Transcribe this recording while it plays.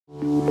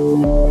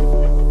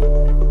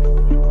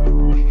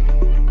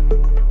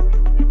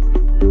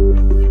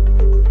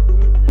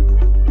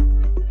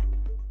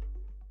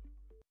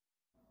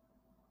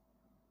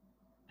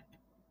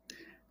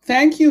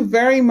Thank you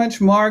very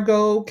much,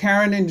 Margot,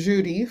 Karen, and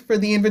Judy, for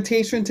the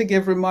invitation to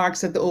give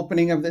remarks at the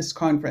opening of this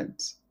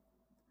conference.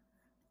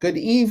 Good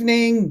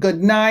evening,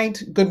 good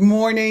night, good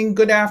morning,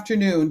 good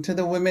afternoon to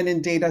the women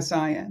in data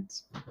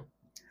science.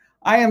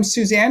 I am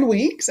Suzanne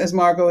Weeks, as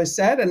Margot has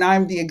said, and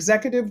I'm the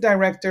Executive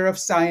Director of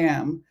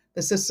SIAM,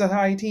 the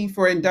Society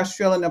for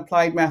Industrial and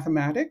Applied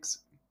Mathematics.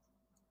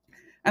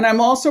 And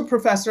I'm also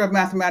Professor of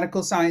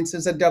Mathematical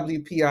Sciences at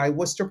WPI,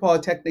 Worcester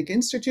Polytechnic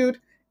Institute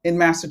in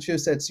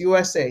Massachusetts,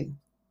 USA.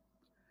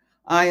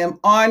 I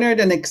am honored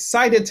and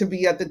excited to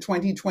be at the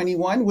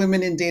 2021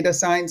 Women in Data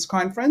Science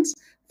Conference.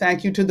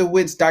 Thank you to the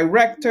WiDS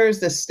directors,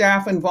 the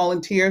staff, and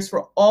volunteers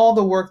for all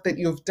the work that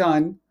you've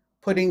done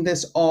putting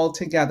this all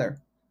together.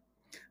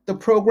 The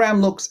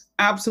program looks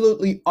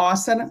absolutely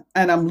awesome,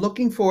 and I'm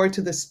looking forward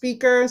to the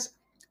speakers,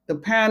 the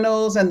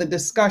panels, and the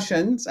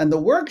discussions, and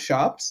the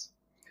workshops.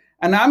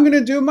 And I'm going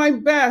to do my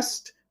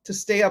best to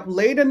stay up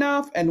late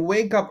enough and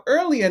wake up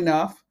early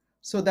enough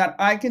so that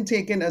I can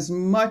take in as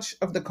much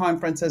of the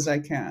conference as I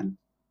can.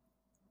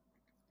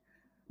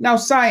 Now,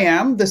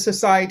 SIAM, the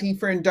Society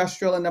for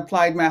Industrial and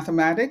Applied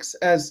Mathematics,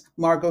 as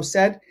Margot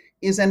said,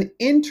 is an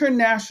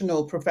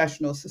international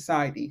professional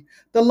society,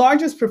 the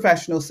largest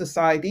professional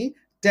society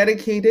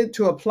dedicated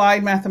to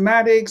applied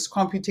mathematics,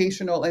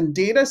 computational and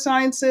data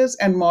sciences,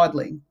 and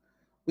modeling.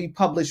 We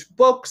publish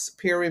books,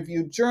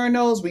 peer-reviewed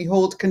journals, we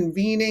hold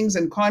convenings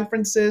and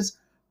conferences,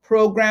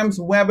 programs,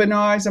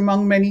 webinars,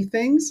 among many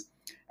things.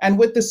 And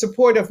with the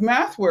support of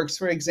MathWorks,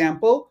 for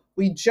example,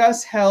 we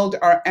just held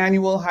our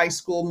annual high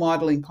school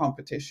modeling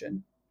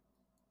competition.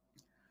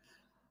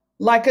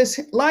 Like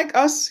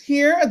us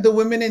here at the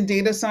Women in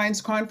Data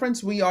Science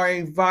Conference, we are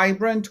a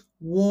vibrant,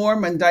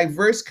 warm, and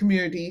diverse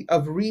community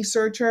of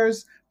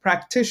researchers,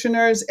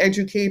 practitioners,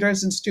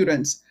 educators, and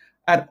students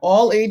at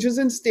all ages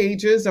and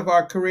stages of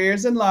our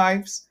careers and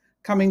lives,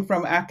 coming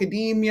from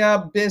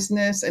academia,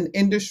 business, and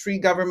industry,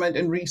 government,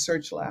 and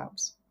research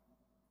labs.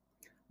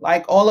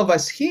 Like all of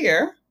us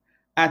here,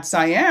 at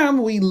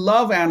SIAM, we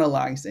love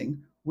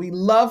analyzing, we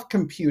love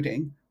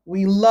computing,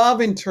 we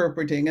love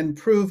interpreting and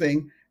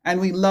proving, and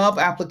we love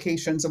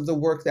applications of the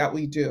work that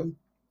we do.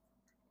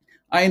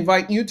 I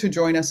invite you to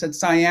join us at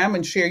SIAM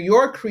and share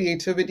your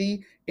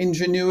creativity,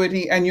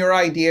 ingenuity, and your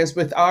ideas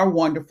with our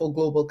wonderful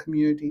global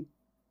community.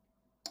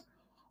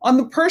 On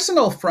the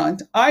personal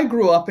front, I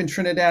grew up in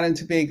Trinidad and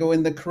Tobago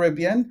in the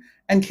Caribbean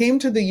and came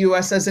to the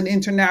US as an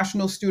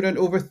international student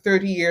over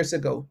 30 years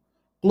ago.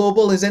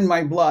 Global is in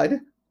my blood.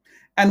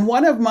 And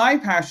one of my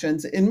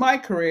passions in my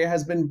career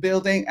has been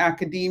building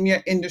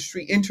academia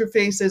industry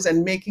interfaces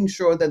and making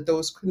sure that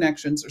those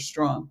connections are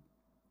strong.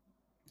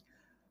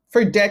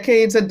 For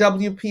decades at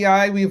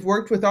WPI, we've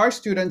worked with our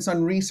students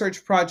on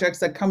research projects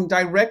that come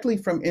directly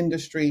from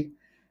industry.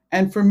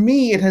 And for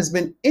me, it has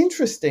been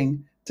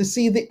interesting to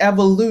see the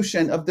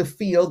evolution of the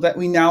field that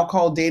we now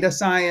call data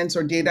science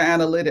or data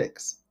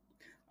analytics.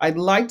 I'd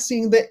liked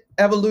seeing the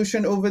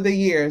evolution over the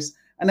years,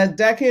 and a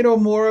decade or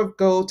more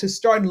ago to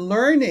start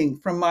learning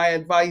from my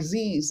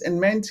advisees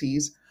and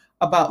mentees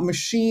about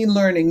machine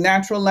learning,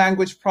 natural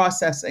language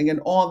processing,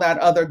 and all that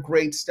other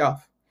great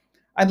stuff.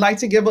 I'd like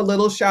to give a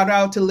little shout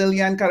out to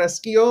Lilian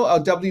Carrasquillo, a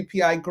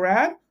WPI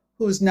grad,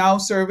 who is now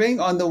serving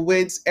on the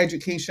WiDS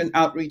Education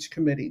Outreach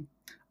Committee.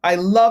 I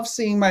love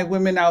seeing my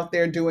women out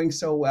there doing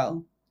so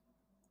well.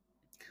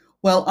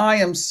 Well, I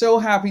am so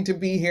happy to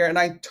be here, and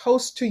I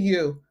toast to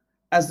you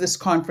as this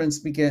conference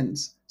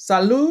begins.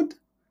 Salud.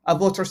 A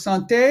votre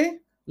santé,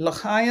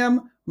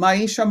 l'chaim,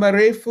 maisha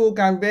marefu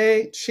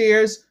ganbe,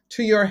 cheers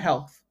to your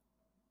health.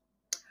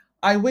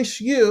 I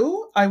wish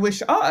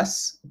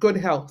us good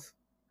health.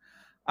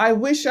 I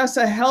wish us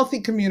a healthy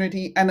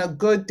community and a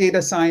good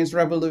data science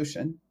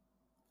revolution.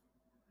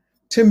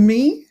 To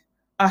me,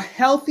 a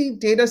healthy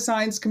data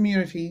science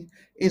community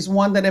is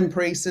one that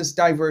embraces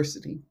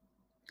diversity,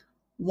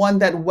 one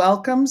that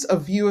welcomes a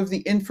view of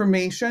the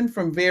information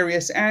from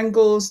various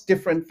angles,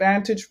 different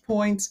vantage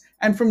points,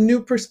 and from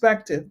new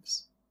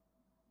perspectives.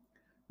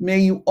 May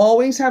you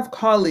always have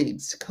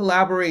colleagues,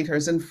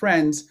 collaborators, and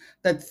friends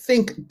that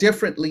think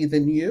differently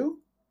than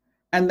you,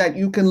 and that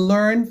you can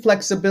learn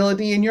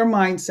flexibility in your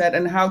mindset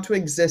and how to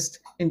exist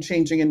in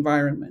changing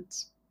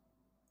environments.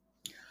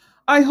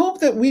 I hope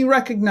that we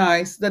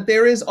recognize that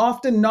there is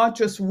often not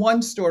just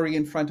one story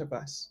in front of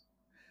us.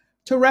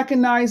 To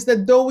recognize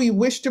that though we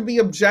wish to be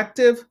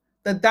objective,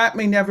 that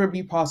may never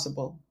be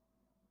possible.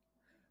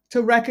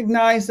 To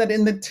recognize that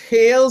in the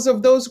tails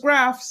of those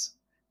graphs,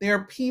 there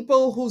are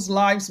people whose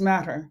lives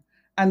matter,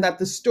 and that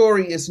the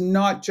story is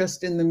not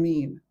just in the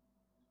mean.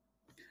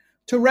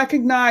 To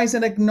recognize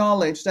and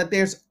acknowledge that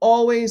there's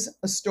always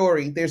a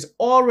story, there's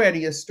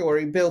already a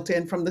story built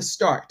in from the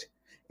start,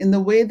 in the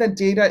way that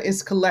data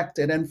is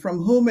collected and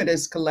from whom it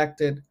is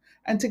collected,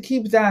 and to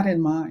keep that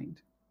in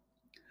mind.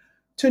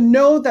 To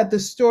know that the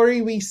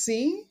story we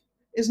see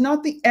is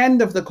not the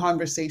end of the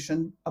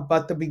conversation,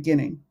 but the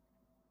beginning.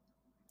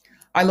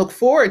 I look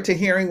forward to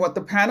hearing what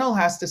the panel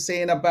has to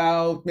say in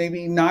about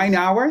maybe 9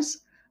 hours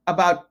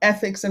about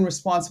ethics and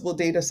responsible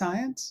data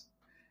science,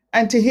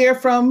 and to hear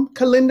from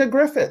Kalinda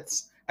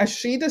Griffiths as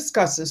she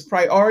discusses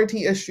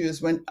priority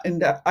issues when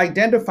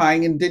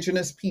identifying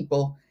Indigenous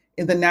people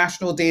in the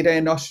national data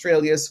in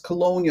Australia's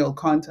colonial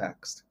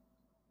context.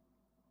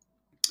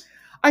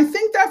 I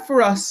think that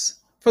for us,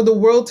 for the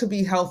world to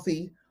be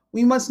healthy,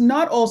 we must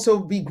not also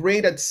be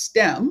great at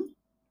STEM,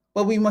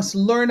 but we must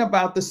learn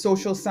about the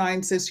social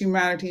sciences,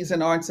 humanities,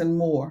 and arts, and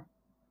more.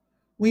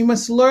 We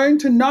must learn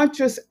to not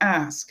just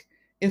ask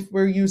if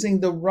we're using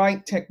the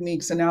right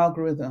techniques and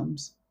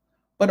algorithms,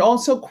 but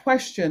also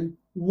question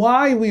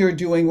why we are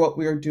doing what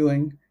we are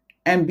doing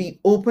and be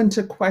open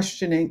to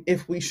questioning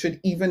if we should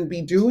even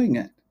be doing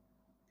it.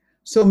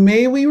 So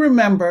may we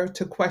remember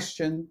to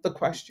question the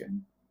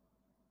question.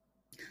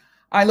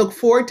 I look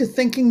forward to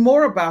thinking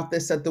more about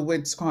this at the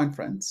WiDS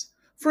conference.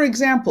 For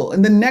example,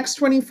 in the next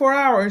 24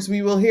 hours,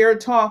 we will hear a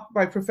talk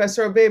by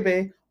Professor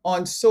Abebe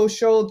on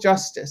social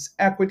justice,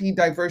 equity,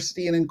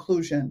 diversity, and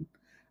inclusion,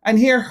 and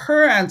hear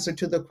her answer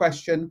to the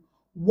question,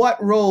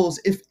 what roles,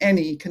 if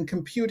any, can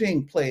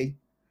computing play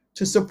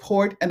to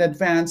support and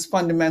advance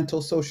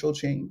fundamental social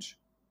change?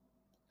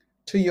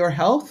 To your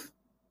health,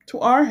 to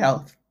our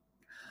health.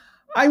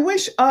 I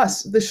wish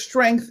us the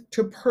strength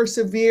to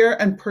persevere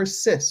and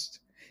persist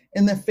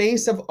in the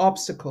face of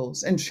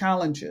obstacles and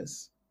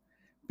challenges,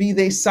 be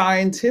they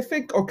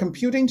scientific or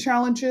computing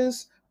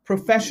challenges,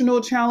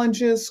 professional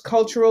challenges,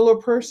 cultural or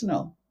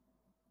personal.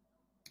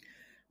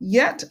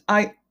 Yet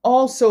I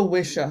also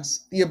wish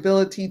us the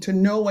ability to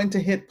know when to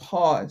hit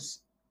pause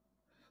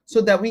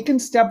so that we can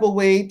step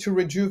away to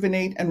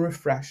rejuvenate and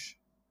refresh,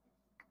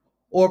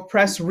 or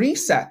press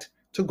reset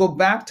to go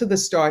back to the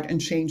start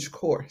and change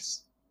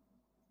course,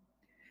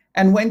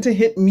 and when to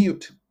hit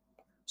mute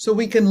so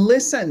we can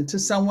listen to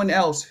someone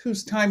else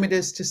whose time it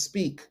is to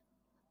speak,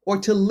 or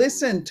to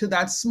listen to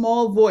that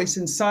small voice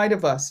inside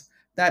of us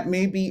that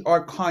may be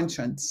our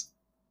conscience.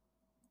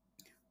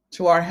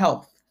 To our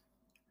health.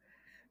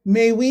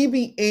 May we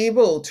be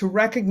able to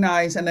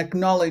recognize and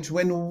acknowledge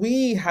when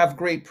we have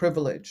great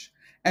privilege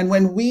and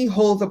when we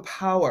hold the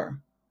power.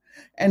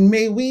 And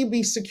may we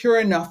be secure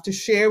enough to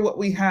share what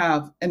we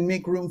have and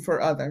make room for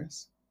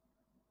others.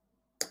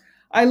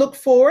 I look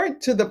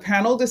forward to the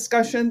panel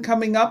discussion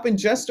coming up in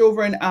just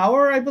over an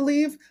hour, I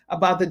believe,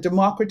 about the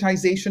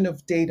democratization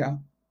of data.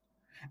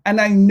 And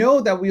I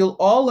know that we'll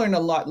all learn a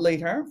lot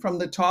later from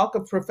the talk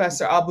of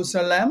Professor Abu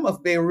Salem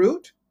of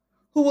Beirut,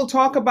 who will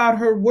talk about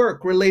her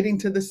work relating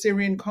to the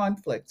Syrian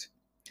conflict,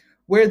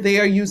 where they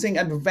are using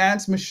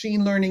advanced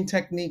machine learning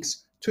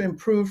techniques to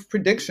improve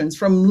predictions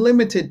from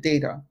limited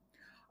data.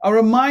 A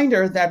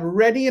reminder that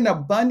ready and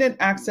abundant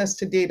access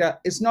to data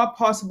is not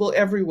possible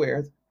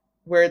everywhere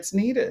where it's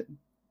needed.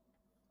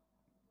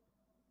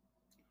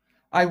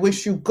 I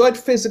wish you good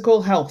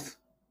physical health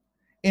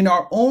in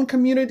our own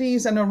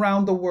communities and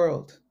around the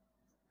world.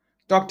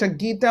 Dr.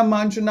 Geeta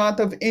Manjunath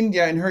of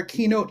India, in her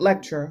keynote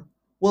lecture,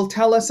 will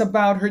tell us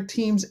about her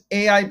team's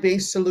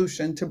AI-based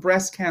solution to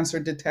breast cancer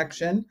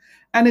detection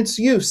and its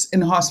use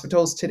in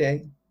hospitals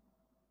today.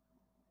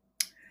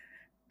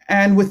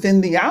 And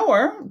within the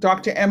hour,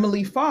 Dr.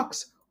 Emily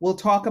Fox will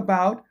talk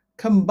about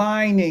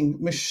combining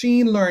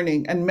machine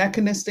learning and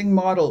mechanistic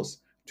models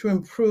to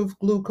improve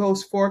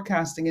glucose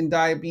forecasting in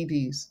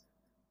diabetes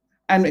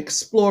and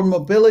explore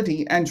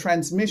mobility and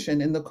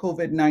transmission in the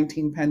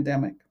COVID-19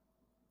 pandemic.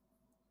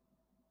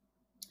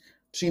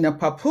 Gina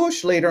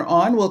Papush later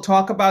on will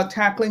talk about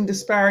tackling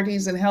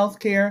disparities in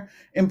healthcare,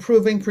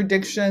 improving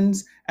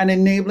predictions, and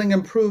enabling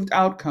improved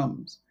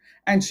outcomes.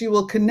 And she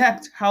will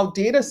connect how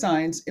data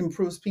science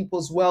improves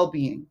people's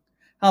well-being,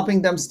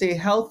 helping them stay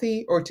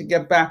healthy or to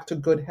get back to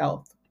good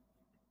health.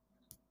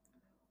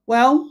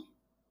 Well,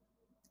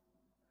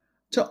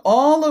 to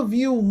all of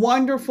you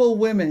wonderful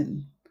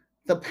women,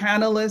 the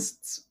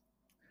panelists,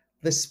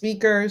 the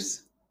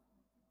speakers,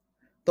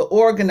 the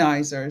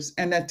organizers,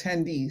 and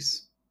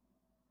attendees,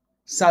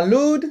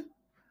 salud,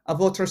 a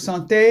votre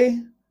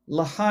santé,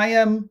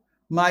 l'chaim,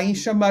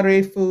 maisha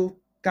marefu,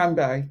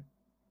 gambay.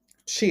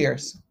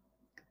 Cheers.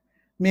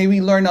 May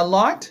we learn a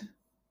lot,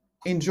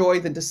 enjoy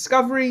the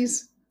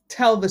discoveries,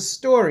 tell the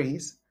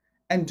stories,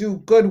 and do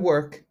good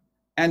work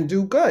and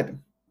do good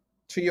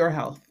to your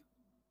health.